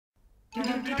Wars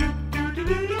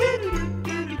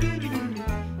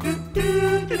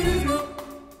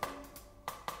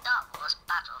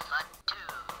Battlefront 2.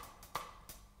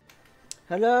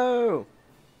 Hello!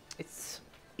 It's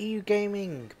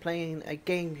EuGaming playing a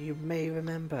game you may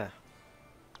remember.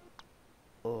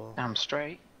 Or I'm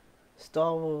straight.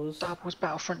 Star Wars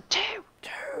Battlefront 2!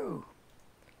 2!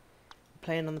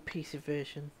 Playing on the PC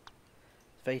version.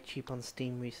 It's very cheap on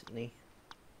Steam recently.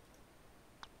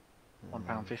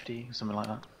 £1.50, something like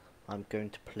that. I'm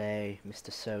going to play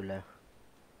Mr. Solo.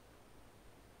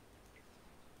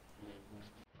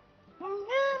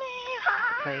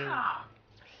 Playing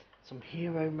some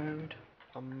hero mode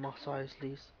on Mos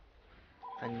Eisley's,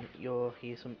 and you'll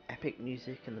hear some epic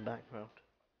music in the background.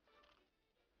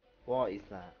 What is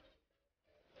that?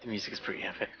 The music is pretty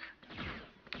epic.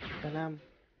 Ba-dum,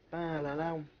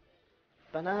 ba-da-dum,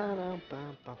 ba-da-dum,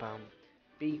 ba-ba-bum.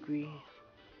 Beagrie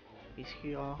is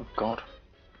here. Oh god.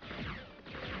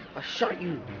 I shot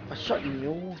you,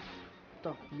 mule.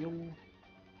 Stop, mule.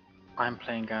 I'm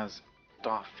playing as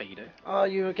Darth Vader. Oh,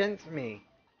 you're against me.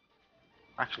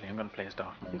 Actually, I'm going to play as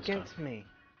Darth Maul You're this time. against me.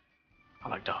 I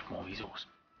like Darth Maul, he's awesome.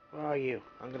 Where are you?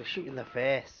 I'm gonna shoot you in the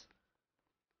face.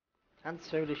 Han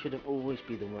Solo should have always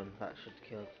be the one that should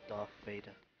kill Darth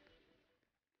Vader.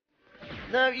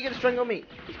 No, you're gonna strangle me!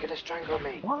 He's gonna strangle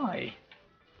me! Why?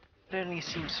 It only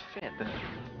seems fit that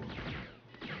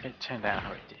it turned out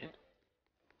how it did.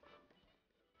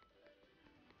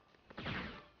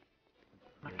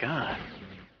 My god.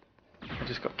 I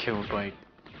just got killed by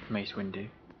Mace Windu.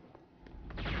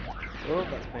 Oh,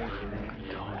 that's painful,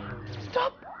 mate.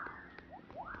 Stop!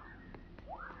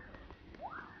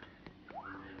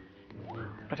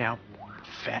 Bloody hell.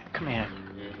 Fat, come here.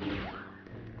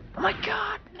 Oh my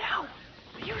god, no!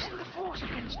 They're using the force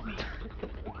against me!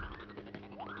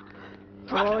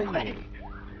 Where are Run away! you?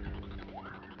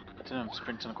 I don't know, I'm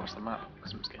sprinting across the map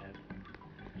because I'm scared.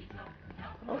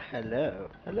 Oh, hello.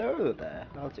 Hello there.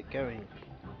 How's it going?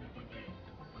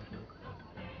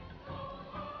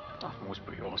 Darth Maul's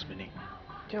pretty awesome, isn't he?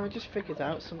 Yeah, I just figured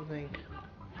out something.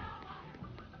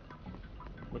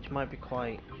 Which might be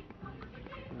quite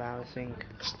embarrassing.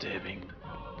 Disturbing.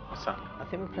 What's that? I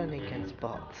think we're playing against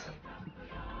bots.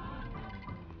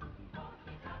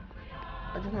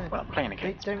 I don't know. Well, I'm playing They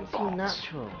against don't bots. seem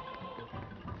natural.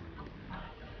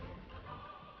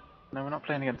 No, we're not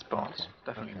playing against bots.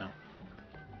 Definitely Okay. not.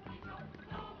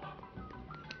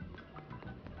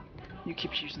 You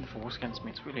keep using the force against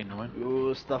me, it's really annoying.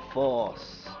 Use the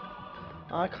force.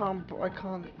 I can't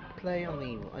play on the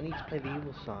evil. I need to play the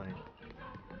evil side.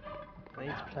 I need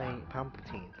to play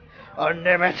Palpatine.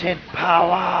 Unlimited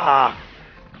power!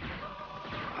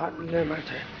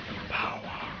 Unlimited power.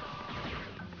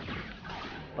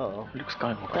 Uh-oh. Luke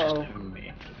Skywalker Uh-oh. just owned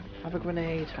me. Have a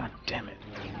grenade. God damn it.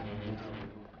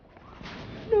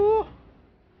 No!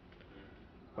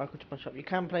 Welcome to my shop. You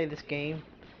can play this game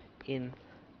in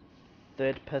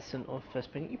third person or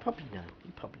first person. You probably know.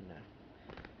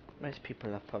 Most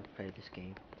people have probably played this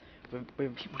game.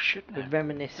 People should know. We're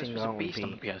reminiscing, This was a aren't beast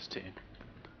on we? the PS2.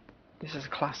 This is a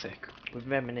classic. We're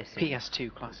reminiscing,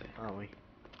 PS2 classic. aren't we?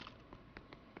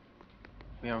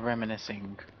 We are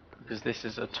reminiscing because this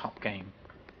is a top game.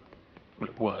 Well,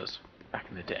 it was back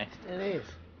in the day. It is.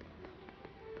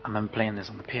 I remember playing this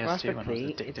on the PS2 when I was Graphically,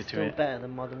 addicted it's to still it. better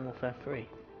than Modern Warfare 3.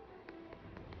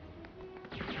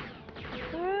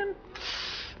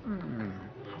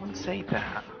 I wouldn't say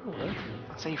that. Oh,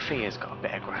 I'd say Fear's got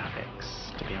better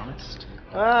graphics, to be honest.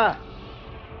 ah!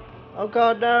 Oh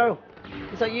god, no!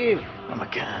 Is that you? Oh my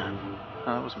god.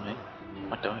 No, that was me.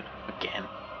 I died again.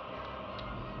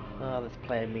 Oh, let's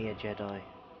play me a Jedi.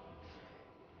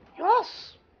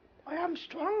 Yes! I am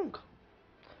strong!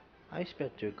 I used to be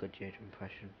able to do a good Jedi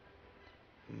impression.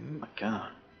 Oh my god.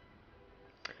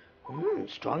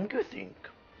 Strong you think?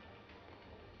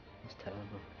 It's terrible.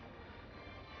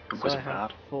 It So wasn't I have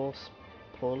bad. force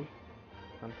pull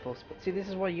and force pull. See, this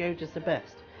is why Yoda's the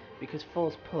best, because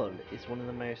force pull is one of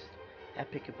the most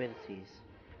epic abilities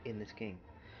in this game.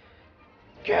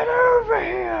 Get over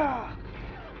here!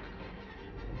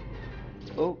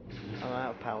 Oh, I'm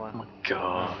out of power. Oh my I'm out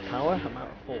god. of power, I'm out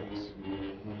of force.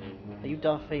 Are you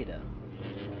Darth Vader?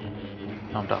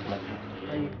 I'm Darth Maul.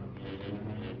 Are you?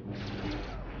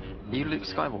 Are you Luke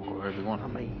Skywalker or Obi-Wan?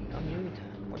 I'm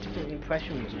Yoda. What do you think the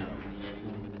impression was from?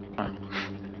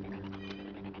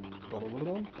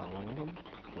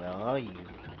 Where are you?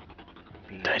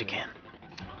 Died again.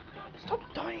 Stop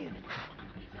dying!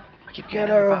 I keep Get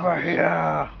getting out of over bounds.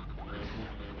 here!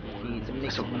 It's a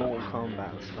mix of Whistle. Mortal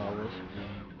Kombat and Star Wars.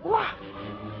 Wah!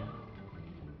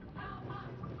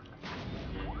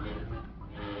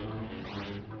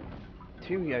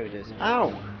 Two Yodas.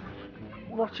 Ow!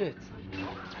 Watch it.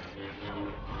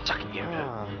 Suck it, Yoda.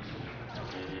 Ah,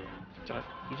 Did I?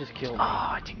 you just killed me.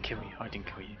 Ah, I didn't kill you. I didn't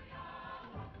kill you.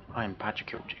 I am Badger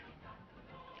killed you.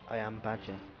 I am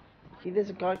Badger. See, there's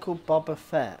a guy called Boba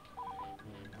Fett.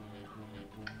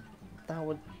 That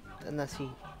would, unless he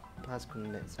has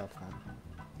called itself that.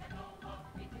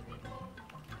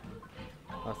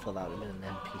 I thought that would have been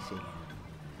an NPC.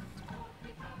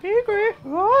 Beagrie,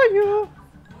 where are you?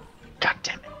 God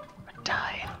damn it! I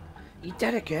died. You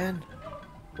dead again?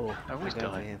 Oh, I always go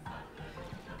for die. him.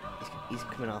 He's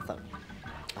coming off that.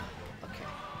 Oh, okay.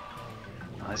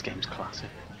 Oh, this game's classic.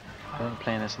 I've been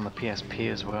playing this on the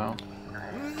PSP as well.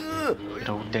 Good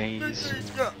old days.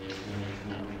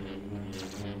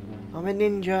 I'm a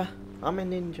ninja. I'm a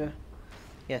ninja.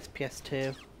 Yes,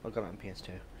 PS2. I got it on PS2.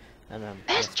 And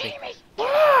There's PSP. Jamie!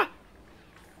 Ah!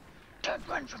 Don't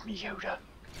run from me, Yoda.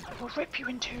 I will rip you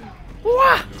in two.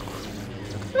 Wah!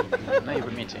 No, you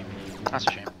ripped me in two. That's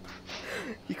a shame.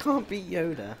 You can't beat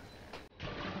Yoda.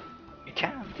 You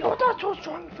can. You're not too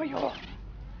strong for you.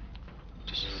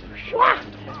 Just so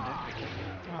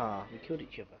Ah, we killed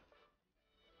each other.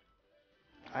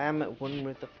 I am at one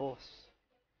with the Force.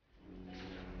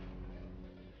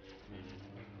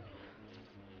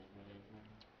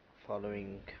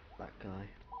 Following that guy.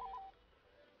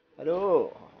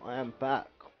 Hello, I am back.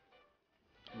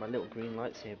 My little green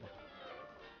lightsaber.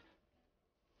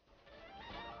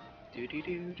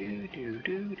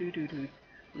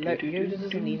 Yoda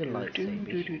doesn't need a lightsaber.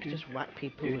 He can just whack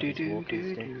people with his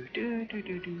walking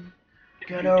stick.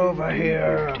 Get over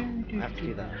here! I have to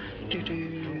do that.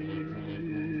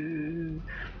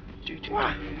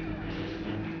 Wah!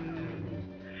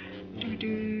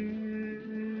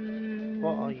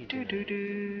 What are you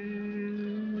doing?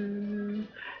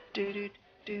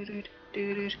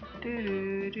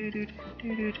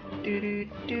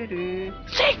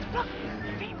 See! Look!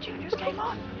 Theme tune just came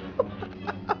on!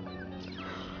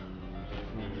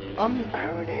 I'm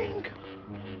owning!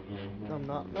 No, I'm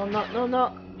not. No, I'm not. No, I'm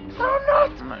not. No, I'm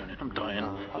not! I'm owning. I'm dying.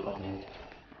 Hello.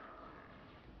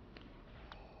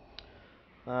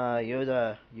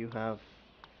 Yoda, you have...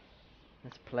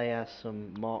 Let's play as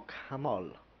some Mark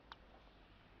Hamill.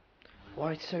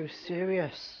 Why so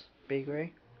serious,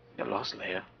 Beagrie? You're lost,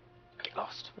 Leia. Get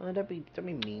lost. Oh, don't be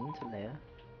mean to Leia.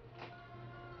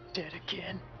 Dead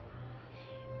again.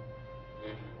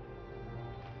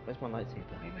 Where's my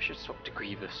lightsaber? Maybe I should swap to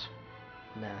Grievous.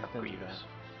 Nah, Not don't do Grievous. that.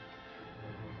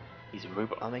 He's a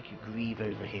robot. I'll make you grieve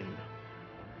over him.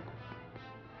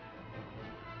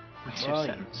 Makes Where no are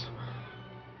you? sense.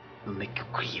 I'll make you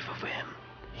grieve over him.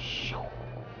 Sure.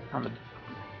 I'm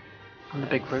the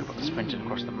big robot sprinting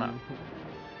across the map.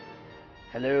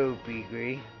 Hello,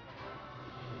 Beagrie.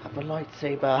 Have a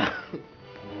lightsaber.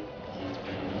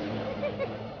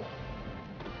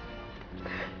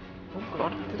 Oh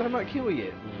god. Did I not kill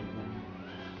you?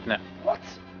 No. What?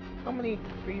 How many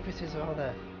Grievouses are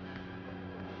there?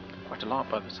 Quite a lot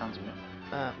by the sounds of it.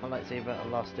 My lightsaber, I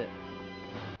lost it.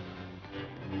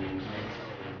 I'm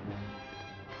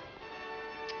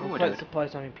Oh, I quite did.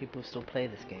 surprised how many people still play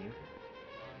this game.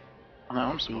 I know,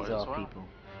 I'm These surprised are as well. people.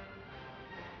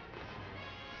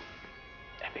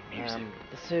 Epic music.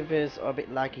 The servers are a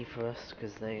bit laggy for us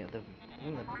because they're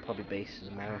probably based in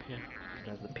America.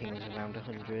 Because the ping's around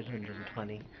 100,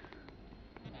 120.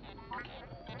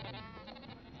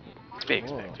 To be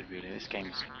Whoa. expected, really. This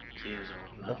game's years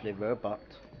old now. Lovely robot.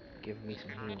 Give me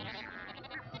some heals.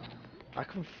 I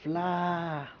can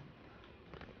fly.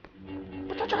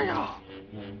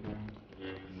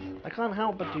 I can't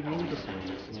help but do ninja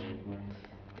sounds.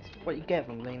 It's what you get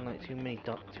from playing like too much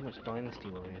Dynasty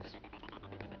Warriors.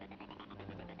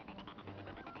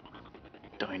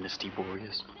 Dynasty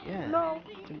Warriors. Yeah. No.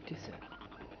 Don't diss it.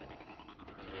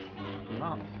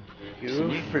 No.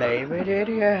 You flaming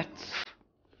idiots!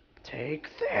 Take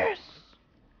this!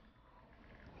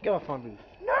 Get off my roof.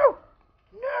 No!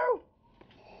 No!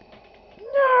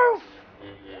 No!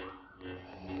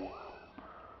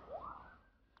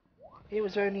 It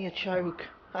was only a choke.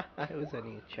 It was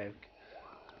only a choke.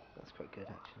 That's quite good,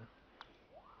 actually.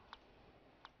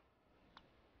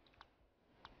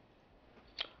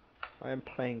 I am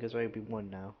playing as Obi-Wan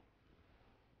now.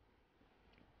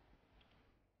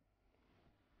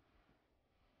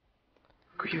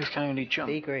 Grievous can only jump.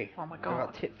 Beagrie, Oh my I got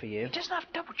god. a tip for you. He doesn't have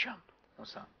double jump.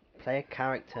 What's that? Play a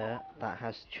character that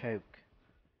has choke.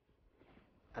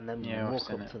 And then Yeah, I've walk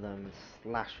seen up it. to them and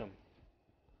slash them.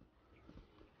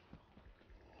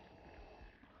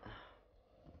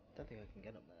 Don't think I can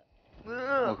get up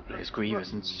there. Or play as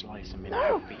Grievous and slice him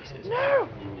No! into pieces. No!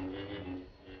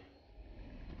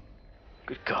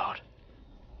 Good god.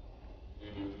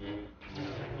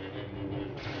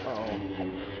 Uh oh.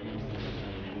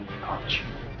 Ouch.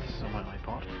 This is on my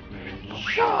iPod.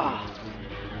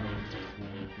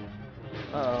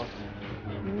 Uh oh.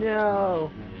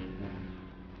 No!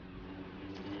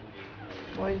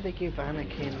 Why did they give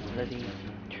Anakin bloody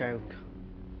choke?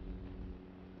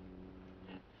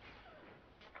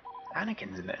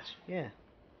 Anakin's in this. Yeah.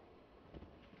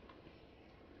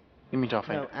 You mean Darth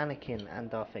No, Vader? Anakin and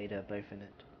Darth Vader are both in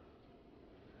it.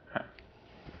 Huh.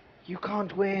 You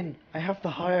can't win! I have the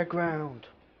higher ground!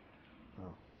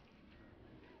 Oh.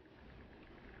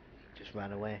 Just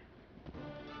ran away.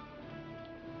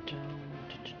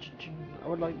 I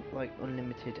would like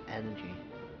unlimited energy.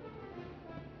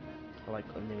 I like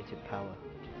unlimited power.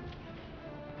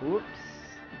 Whoops!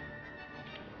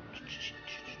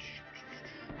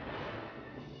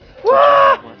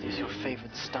 What is your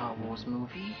favourite Star Wars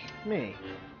movie? Me?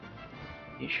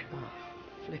 Ish. Oh,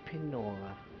 flipping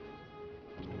Nora.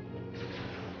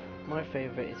 My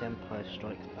favourite is Empire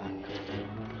Strikes Back.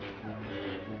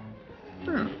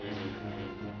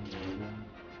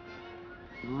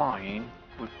 Mine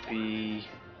would be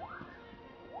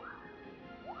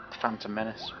Phantom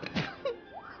Menace.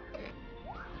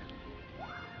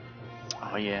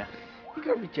 Oh yeah. You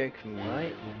gotta be joking,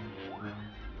 right?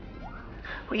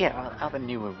 Well yeah, out the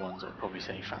newer ones I'd probably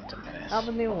say Phantom Menace. Out of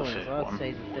the new or ones, third I'd one.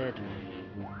 say the third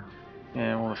one.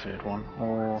 Yeah, or the third one.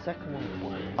 Or Second one's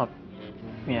boring. oh,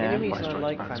 yeah, the only Empire reason I Strikes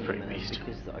like Back's Phantom pretty Menace beast.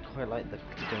 because I quite like the game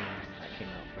that came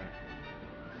out for it.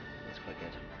 It's quite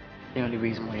good. The only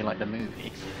reason why you like the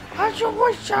movie. How's your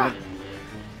voice shot?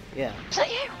 Yeah. Is that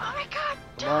you? Oh my god!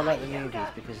 Why I like the movie is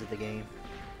because of the game.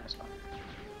 That's fine.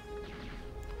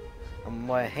 And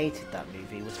why I hated that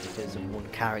movie was because of one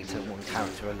character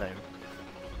alone.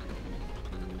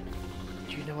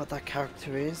 Do you know what that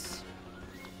character is?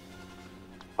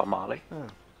 Bob Marley. Oh.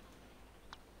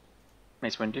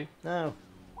 Mace Windu. No.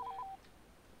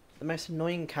 The most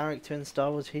annoying character in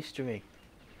Star Wars history.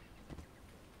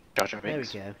 Jar Jar There we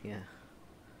Binks. go, yeah.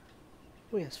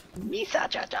 Oh yes. Misa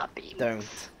Jar Jar Binks.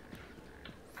 Don't.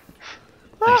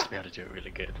 I used to be able to do it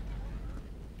really good.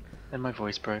 Then my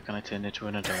voice broke and I turned into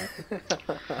an adult.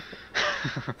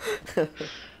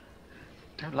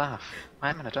 Don't laugh.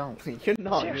 I'm an adult. You're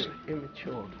not, Seriously. you're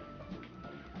immature.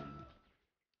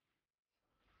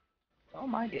 Oh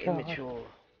my You're god. immature.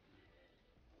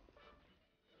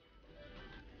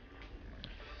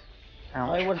 Ouch.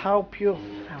 I will help you.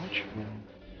 Ouch.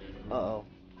 Uh oh.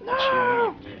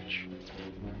 No! You bitch.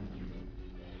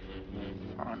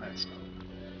 Oh no, it's not.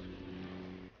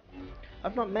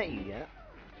 I've not met you yet.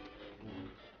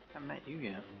 I haven't met you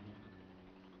yet.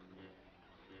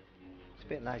 It's a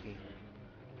bit laggy.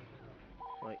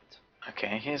 Right.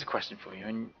 Okay, here's a question for you,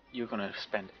 and you're gonna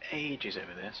spend ages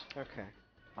over this. Okay.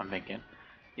 I'm thinking.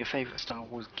 Your favourite Star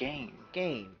Wars game?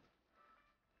 Game.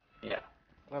 Yeah.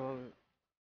 Well,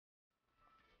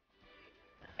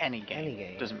 Any game. Any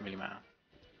game. Doesn't really matter.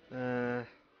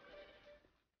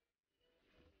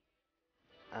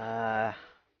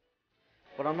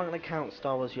 Well, I'm not going to count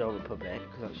Star Wars The Old Republic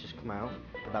because that's just come out,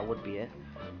 but that would be it.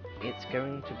 It's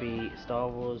going to be Star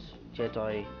Wars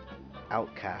Jedi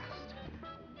Outcast.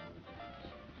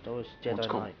 Star Wars Jedi One's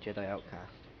cool. Knight, Jedi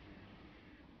Outcast.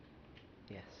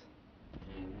 Yes.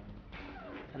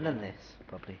 And then this,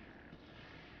 probably.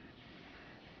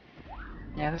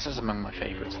 Yeah, this is among my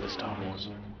favourites of the Star Wars.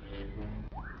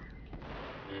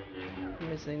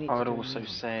 I would also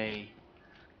say,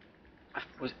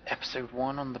 was Episode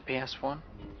 1 on the PS1?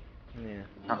 Yeah.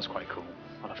 That was quite cool.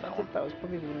 I love I that think one. that was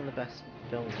probably one of the best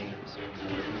film games.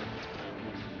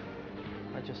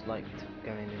 I just liked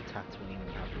going in Tatooine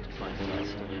and having to find all that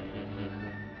stuff.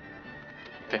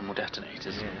 Thermal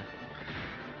detonators. Yeah.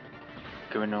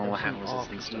 Going in all the There's some houses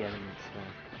and RPG stuff. elements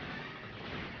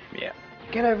there. Yeah.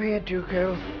 Get over here,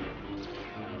 Dooku!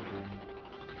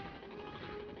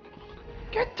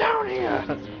 Get down here!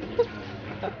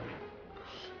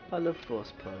 I love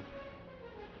Force Pull.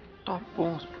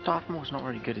 Darth Maul's not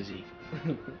very good, is he?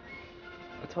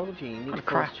 I told you, you need What a a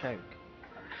crap. Force choke.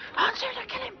 Han Solo,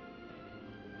 kill him!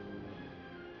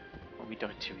 Well, we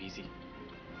died too easy.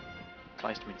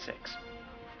 Sliced him in 6.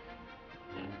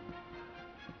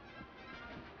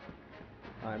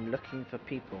 I'm looking for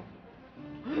people.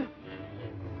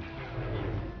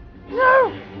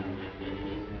 No!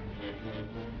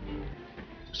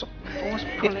 Stop force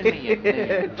pulling me, you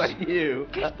It's noobs. like you.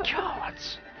 Good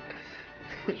cards!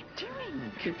 What are you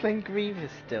doing? You're playing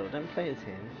Grievous still, don't play as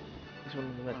him. He's one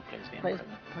of the I'll play as the play Emperor.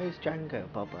 play as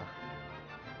Django, Bobber.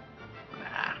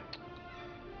 Nah.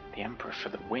 The Emperor for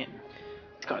the win.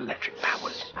 He's got electric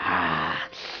powers.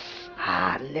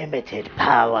 Limited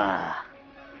power.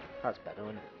 That's better,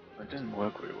 isn't it? It doesn't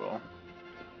work very well.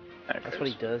 There it That's goes. what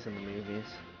he does in the movies.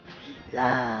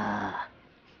 La.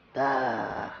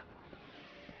 Da.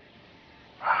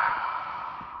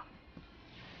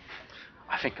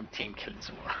 I think I'm team killing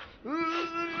someone.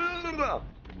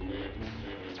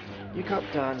 You got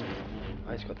done.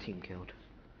 I just got team killed.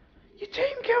 You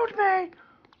team killed me!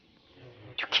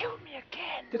 You killed me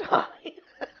again! Did I?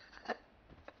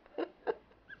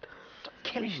 Stop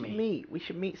killing me! We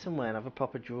should meet somewhere and have a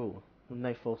proper duel with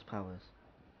no force powers.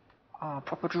 Ah,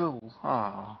 proper drool.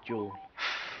 Ah. Duel.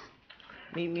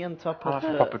 Meet me on top I'll of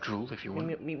have a the. proper drool if you want.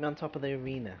 Meet me on top of the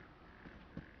arena.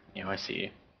 Yeah, I see you.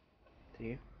 Do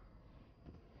you?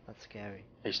 That's scary.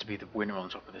 I used to be the winner on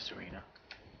top of this arena.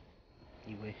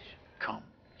 You wish.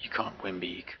 You can't win,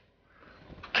 Beag.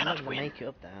 I'm Cannot not gonna win. make it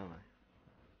up there, am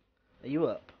I? Are you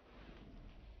up?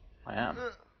 I am.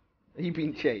 Are you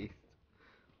being chased?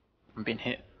 I'm being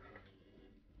hit.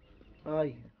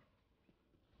 Aye.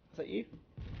 Is that you? Is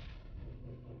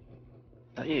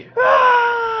that you?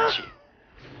 Ah! That's you.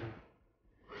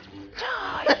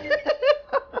 Die!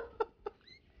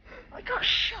 I got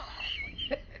shot.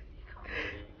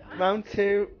 Round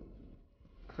 2.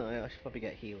 Oh, yeah, I should probably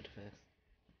get healed first.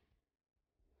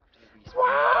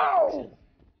 Wow!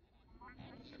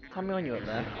 Tell me when you're up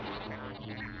there.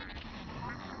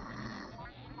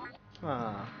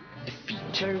 Ah.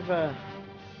 It's over.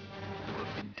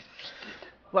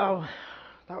 Wow.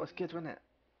 That was good, wasn't it?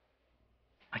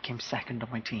 I came second on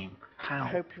my team. How? I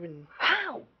hope you're in.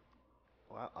 How?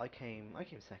 Well, I came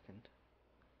second.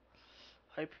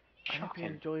 I hope you Shocking.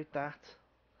 enjoyed that,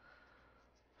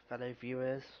 fellow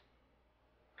viewers.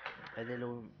 A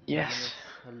little Yes.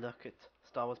 a look at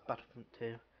Star Wars Battlefront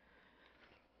 2.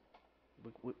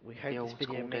 We hope The this old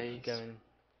video school makes you days. go and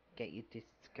get your disc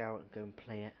out and go and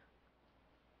play it.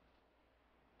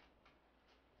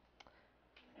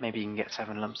 Maybe you can get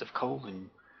 7 lumps of coal and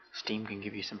Steam can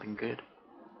give you something good.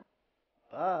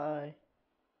 Bye.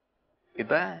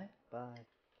 Goodbye. Bye.